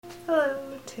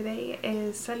Hello, today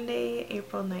is Sunday,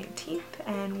 April 19th,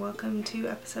 and welcome to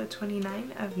episode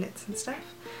 29 of Knits and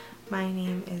Stuff. My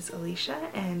name is Alicia,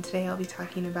 and today I'll be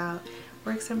talking about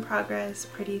works in progress,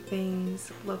 pretty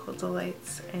things, local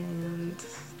delights, and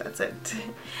that's it.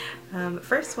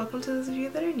 First, welcome to those of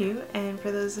you that are new, and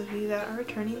for those of you that are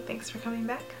returning, thanks for coming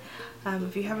back.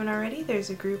 If you haven't already, there's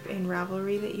a group in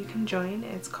Ravelry that you can join.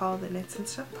 It's called the Knits and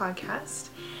Stuff Podcast.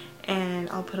 And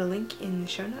I'll put a link in the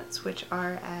show notes, which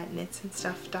are at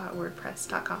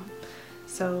knitsandstuff.wordpress.com.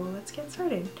 So let's get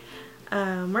started.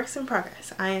 Works in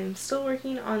progress. I am still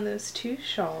working on those two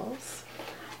shawls.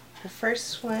 The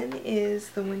first one is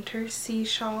the Winter Sea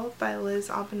Shawl by Liz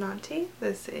Abenante.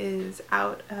 This is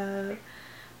out of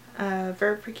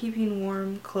Verb for Keeping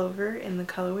Warm Clover in the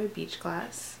colorway Beach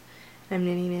Glass. I'm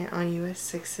knitting it on US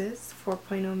 6s,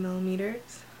 4.0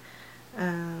 millimeters.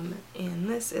 And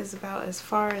this is about as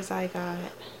far as I got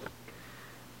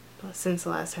since the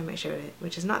last time I showed it,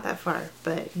 which is not that far,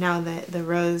 but now that the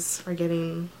rows are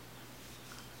getting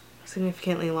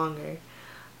significantly longer,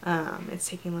 it's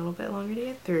taking a little bit longer to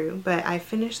get through. But I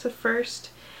finished the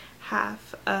first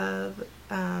half of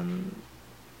the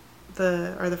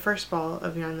first ball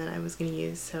of yarn that I was going to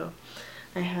use, so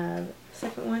I have the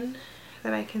second one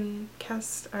that I can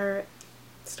cast or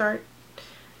start.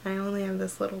 I only have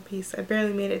this little piece. I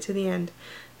barely made it to the end,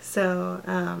 so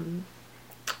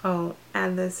I'll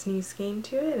add this new skein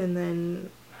to it and then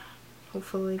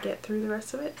hopefully get through the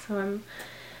rest of it. So I'm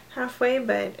halfway,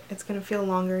 but it's gonna feel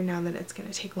longer now that it's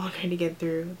gonna take longer to get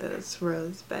through those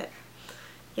rows, but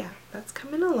yeah, that's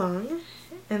coming along.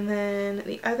 And then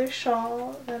the other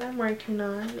shawl that I'm working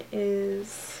on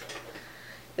is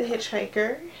the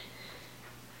Hitchhiker,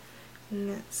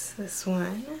 and that's this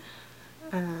one.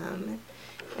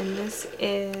 And this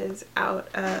is out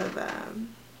of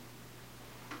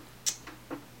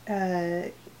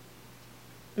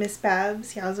Miss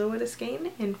Babs Yazwood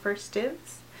skein in First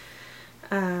Dibs.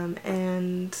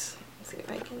 And let's see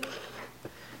if I can,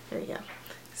 there we go.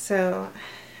 So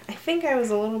I think I was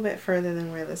a little bit further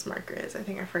than where this marker is. I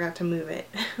think I forgot to move it,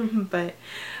 but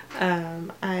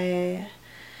I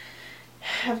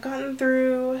have gotten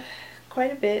through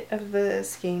quite a bit of the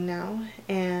skein now,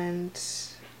 and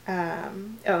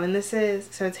and this is,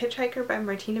 so it's Hitchhiker by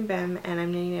Martina Bem, and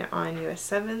I'm knitting it on US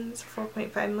 7s,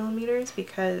 4.5 millimeters,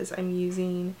 because I'm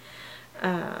using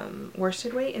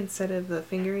worsted weight instead of the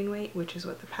fingering weight, which is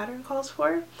what the pattern calls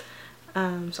for.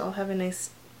 So I'll have a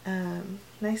nice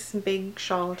nice and big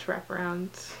shawl to wrap around.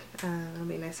 It'll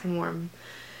be nice and warm,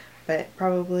 but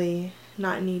probably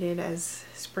not needed as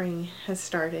spring has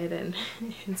started and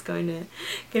it's gonna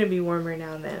be warmer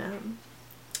now than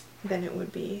it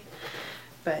would be.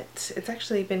 But it's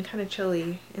actually been kind of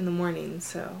chilly in the morning,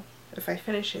 so if I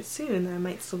finish it soon, I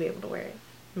might still be able to wear it,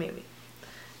 maybe.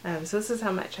 So this is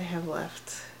how much I have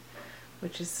left,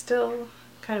 which is still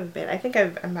kind of a bit. I think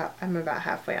I'm about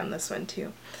halfway on this one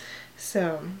too.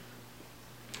 So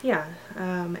yeah,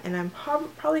 and I'm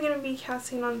probably going to be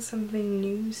casting on something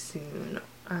new soon.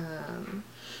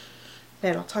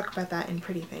 But I'll talk about that in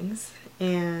Pretty Things.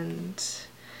 And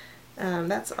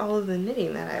that's all of the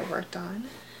knitting that I worked on.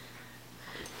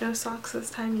 No socks this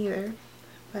time either,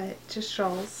 but just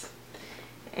shawls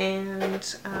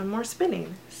and more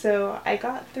spinning. So I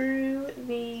got through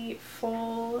the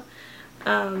full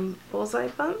bullseye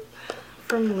bump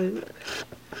from Loop,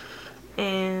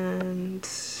 and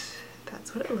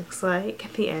that's what it looks like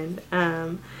at the end.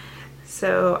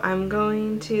 So I'm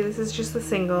going to, this is just the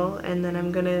single, and then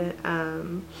I'm gonna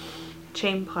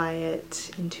chain ply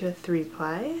it into a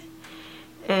 3-ply.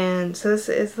 And so this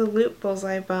is the Loop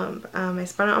bullseye bump. I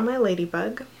spun it on my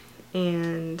Ladybug,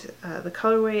 and the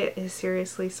colorway is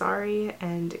Seriously Sorry,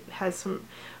 and it has some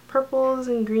purples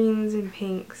and greens and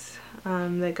pinks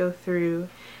that go through,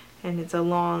 and it's a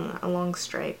long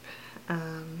stripe,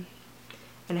 and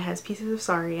it has pieces of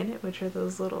Sorry in it, which are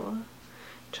those little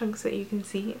chunks that you can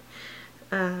see.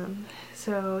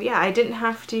 So yeah, I didn't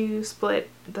have to split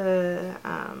the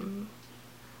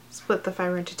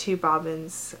fiber into 2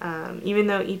 bobbins, even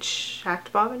though each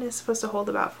shacked bobbin is supposed to hold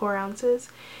about 4 ounces.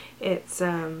 It's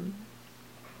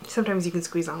sometimes you can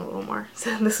squeeze on a little more,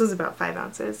 so this was about 5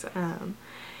 ounces.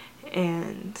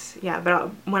 And yeah,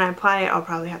 but when I ply it, I'll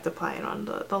probably have to ply it on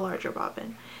the larger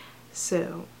bobbin.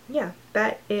 So yeah,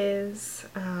 that is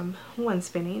one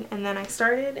spinning, and then I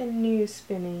started a new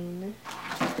spinning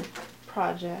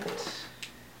project.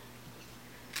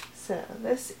 So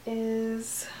this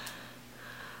is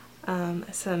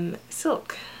some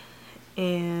silk,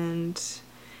 and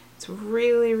it's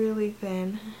really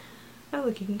thin. Oh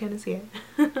look, you can kind of see it.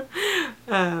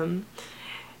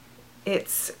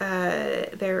 it's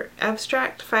they're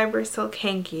abstract fiber silk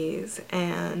hankies,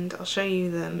 and I'll show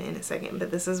you them in a second,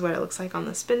 but this is what it looks like on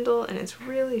the spindle, and it's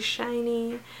really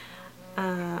shiny.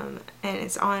 And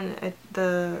it's on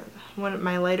one of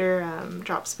my lighter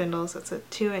drop spindles. It's a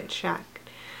 2-inch shack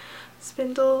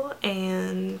spindle,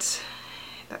 and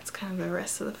that's kind of the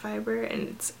rest of the fiber,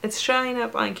 and it's showing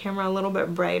up on camera a little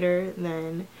bit brighter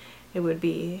than it would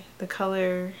be. The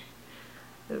color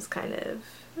is kind of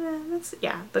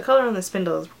the color on the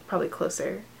spindle is probably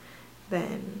closer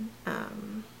than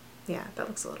yeah, that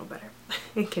looks a little better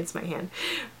against my hand,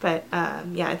 but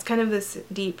yeah, it's kind of this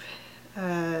deep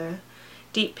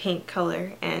pink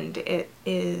color, and the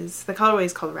colorway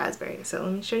is called Raspberry. So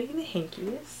let me show you the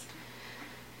hankies.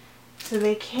 So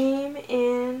they came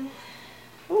in,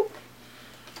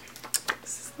 this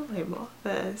is the label,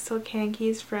 the silk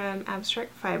hankies from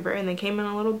Abstract Fiber, and they came in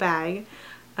a little bag.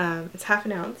 It's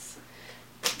 1/2 ounce,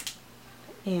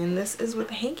 and this is what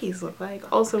the hankies look like.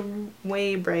 Also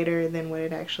way brighter than what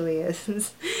it actually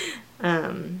is.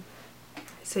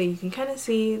 So you can kind of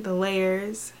see the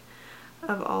layers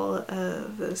of all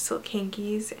of the silk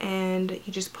hankies, and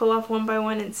you just pull off one by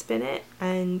one and spin it,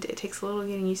 and it takes a little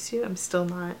getting used to.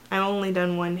 I've only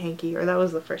done one hanky, or that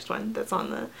was the first one that's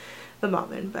on the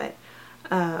bobbin, but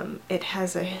it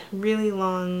has a really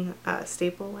long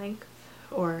staple length,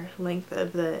 or length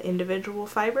of the individual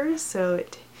fibers, so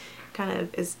it kind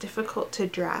of is difficult to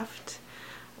draft,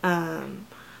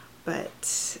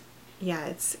 but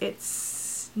yeah,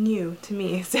 it's new to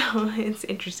me, so it's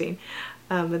interesting.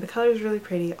 But the color is really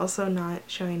pretty. Also not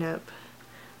showing up.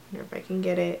 I wonder if I can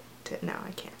get it to, no,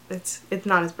 I can't. It's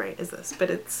not as bright as this, but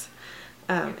it's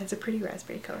a pretty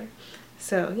raspberry color.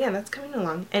 So yeah, that's coming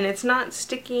along, and it's not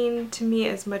sticking to me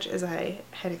as much as I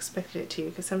had expected it to,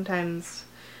 because sometimes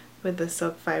with the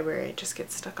silk fiber it just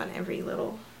gets stuck on every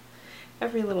little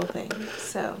thing.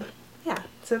 So yeah,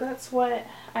 so that's what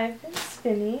I've been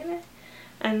spinning,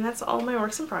 and that's all my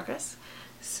works in progress.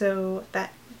 So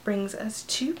that brings us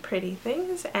to pretty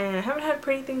things, and I haven't had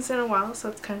pretty things in a while, so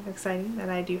it's kind of exciting that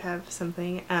I do have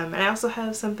something, and I also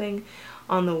have something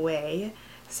on the way,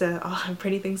 so I'll have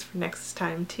pretty things for next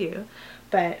time too.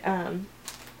 But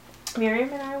Miriam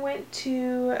and I went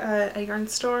to a yarn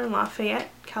store in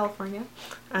Lafayette, California.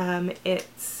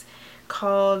 It's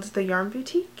called the Yarn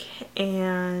Boutique,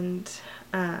 and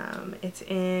it's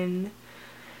in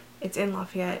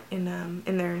Lafayette, in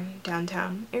their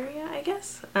downtown area, I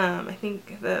guess. I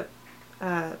think the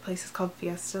place is called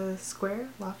Fiesta Square,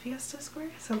 La Fiesta Square,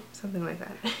 something like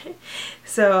that.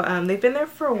 So they've been there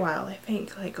for a while, I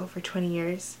think like over 20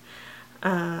 years,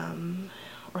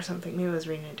 or something. Maybe I was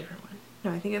reading a different one. No,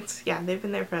 I think it's, yeah, they've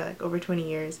been there for like over 20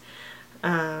 years,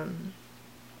 and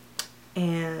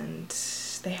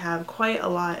they have quite a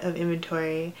lot of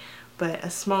inventory, but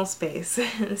a small space.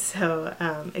 So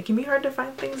it can be hard to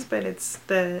find things, but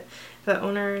the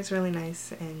owner is really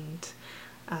nice, and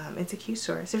it's a cute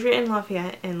store. So if you're in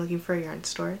Lafayette and looking for a yarn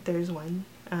store, there's one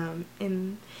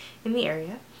in the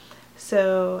area.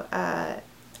 So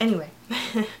anyway,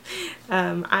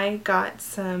 I got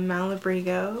some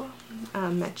Malabrigo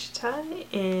Mechita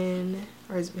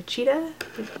or is it Mechita?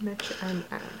 I don't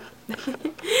know.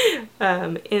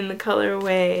 In the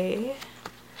colorway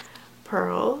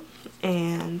Pearl,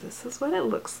 and this is what it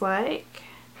looks like,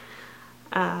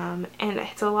 and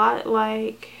it's a lot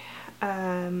like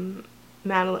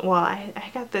Madeline. Well,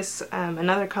 I got this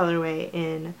another colorway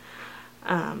in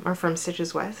or from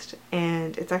Stitches West,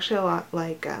 and it's actually a lot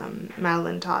like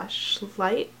Madeline Tosh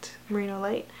Light, Merino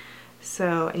Light.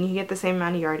 So, and you get the same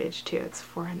amount of yardage too. It's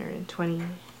 420,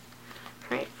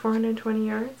 right? 420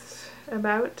 yards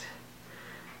about.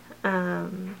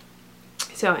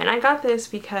 So, and I got this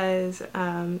because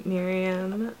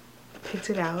Miriam picked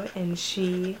it out, and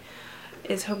she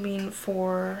is hoping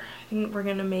for, I think we're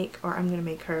gonna make, or I'm gonna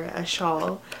make her a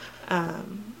shawl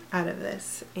out of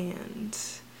this, and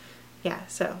yeah,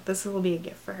 so this will be a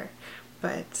gift for her.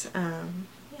 But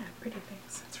yeah, pretty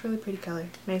things. It's a really pretty color,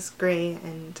 nice gray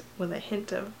and with a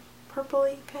hint of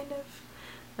purpley kind of,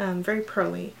 very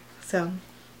pearly. So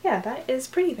yeah, that is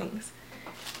pretty things.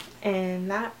 And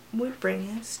that would bring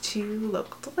us to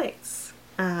local delights.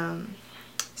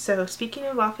 So speaking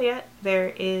of Lafayette,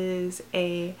 there is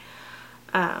a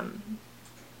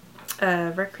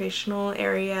recreational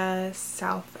area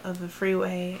south of the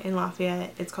freeway in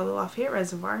Lafayette. It's called the Lafayette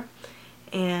Reservoir,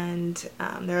 and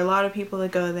there are a lot of people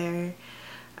that go there.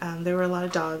 There were a lot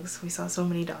of dogs. We saw so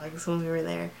many dogs when we were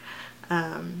there.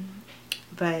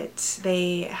 But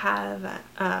they have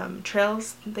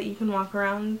trails that you can walk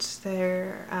around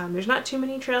there. There's not too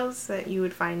many trails that you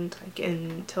would find like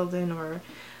in Tilden or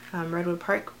Redwood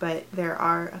Park, but there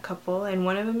are a couple, and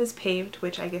one of them is paved,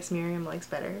 which I guess Miriam likes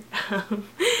better.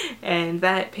 And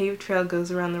that paved trail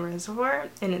goes around the reservoir,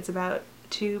 and it's about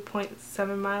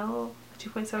 2.7 mile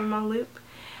loop.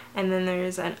 And then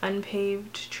there's an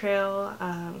unpaved trail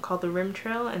called the Rim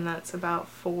Trail, and that's about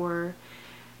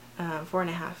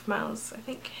 4.5 miles, I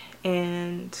think.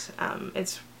 And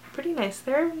it's pretty nice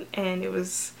there, and it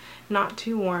was not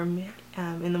too warm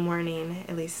in the morning,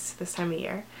 at least this time of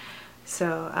year.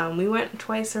 So we went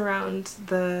twice around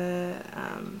the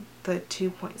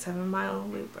 2.7 mile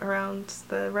loop around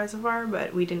the reservoir,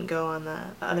 but we didn't go on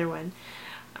the other one.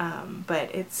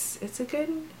 But it's a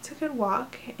good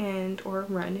walk and or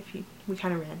run if you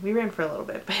we ran for a little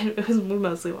bit, but we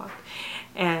mostly walked,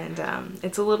 and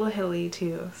it's a little hilly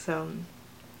too. So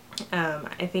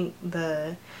I think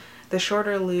the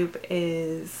shorter loop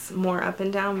is more up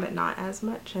and down, but not as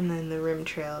much, and then the Rim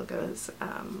Trail goes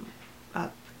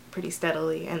up pretty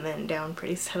steadily and then down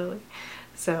pretty steadily.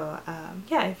 So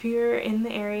yeah, if you're in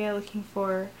the area looking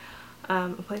for a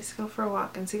place to go for a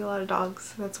walk and see a lot of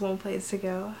dogs, that's one place to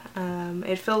go.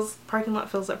 Parking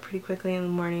lot fills up pretty quickly in the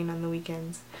morning on the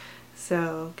weekends,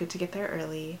 so good to get there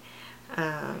early.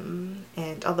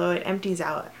 And although it empties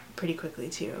out pretty quickly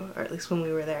too, or at least when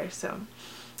we were there, so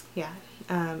yeah.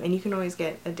 And you can always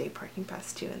get a day parking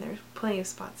pass too, and there's plenty of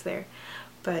spots there.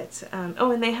 But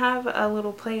oh, and they have a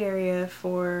little play area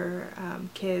for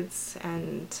kids,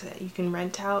 and you can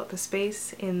rent out the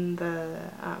space in the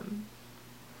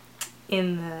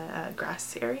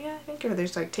grass area, I think, or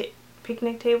there's like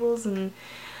picnic tables, and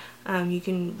you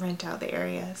can rent out the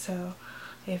area. So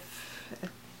if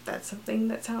that's something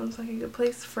that sounds like a good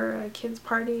place for a kids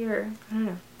party, or I don't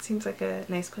know, it seems like a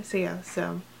nice place to go.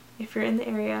 So if you're in the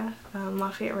area,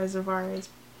 Lafayette Reservoir is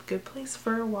a good place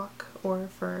for a walk or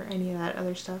for any of that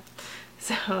other stuff.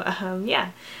 So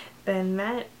yeah, then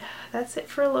that's it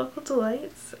for Local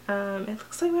Delights. It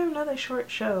looks like we have another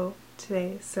short show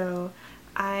today, so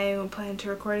I plan to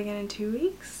record again in 2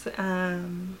 weeks.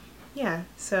 Yeah,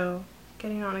 so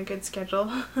getting on a good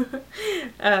schedule.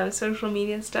 Social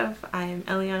media stuff, I'm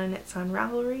Eliana Knits on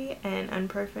Ravelry and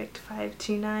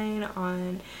Unperfect529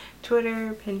 on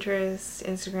Twitter, Pinterest,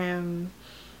 Instagram,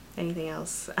 anything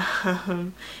else.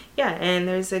 Yeah, and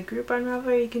there's a group on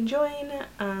Ravelry you can join,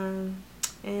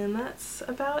 and that's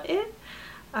about it.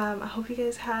 I hope you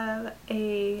guys have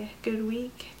a good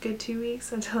week, good 2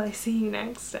 weeks until I see you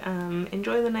next.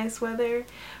 Enjoy the nice weather.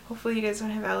 Hopefully you guys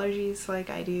don't have allergies like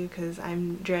I do, because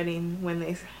I'm dreading when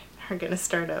they are gonna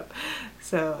start up.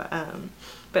 So,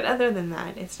 but other than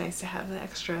that, it's nice to have the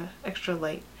extra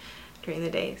light during the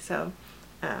day. So,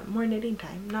 more knitting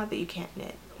time. Not that you can't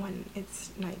knit when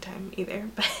it's nighttime either,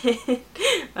 but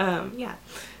yeah.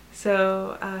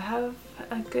 So have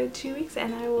a good 2 weeks,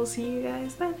 and I will see you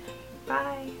guys then.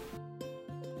 Bye!